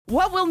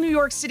What will New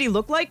York City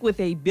look like with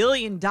 $1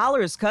 billion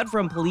cut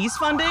from police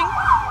funding?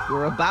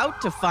 We're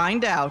about to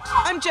find out.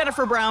 I'm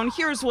Jennifer Brown.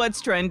 Here's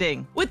what's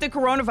trending. With the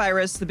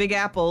coronavirus, the Big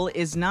Apple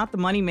is not the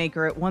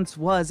moneymaker it once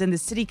was, and the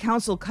city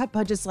council cut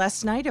budgets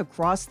last night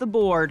across the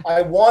board.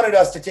 I wanted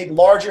us to take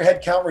larger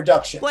headcount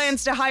reductions.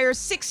 Plans to hire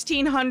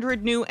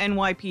 1,600 new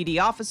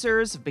NYPD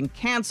officers have been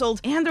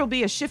canceled, and there'll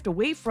be a shift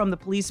away from the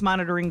police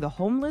monitoring the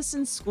homeless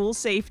and school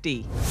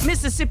safety.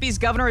 Mississippi's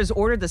governor has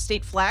ordered the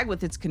state flag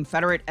with its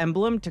Confederate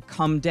emblem to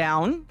come down.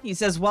 He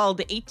says while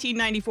the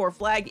 1894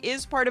 flag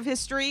is part of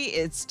history,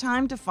 it's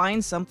time to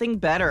find something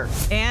better.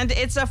 And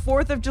it's a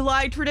 4th of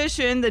July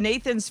tradition, the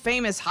Nathan's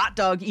famous hot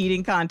dog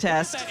eating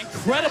contest. That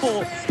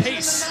incredible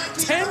pace,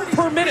 10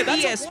 per minute.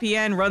 That's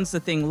ESPN runs the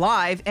thing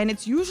live, and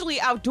it's usually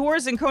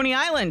outdoors in Coney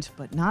Island,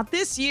 but not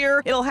this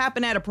year. It'll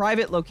happen at a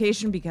private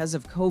location because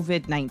of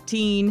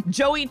COVID-19.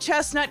 Joey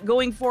Chestnut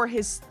going for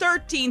his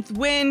 13th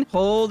win.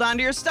 Hold on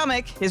to your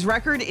stomach. His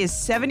record is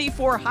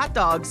 74 hot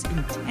dogs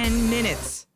in 10 minutes.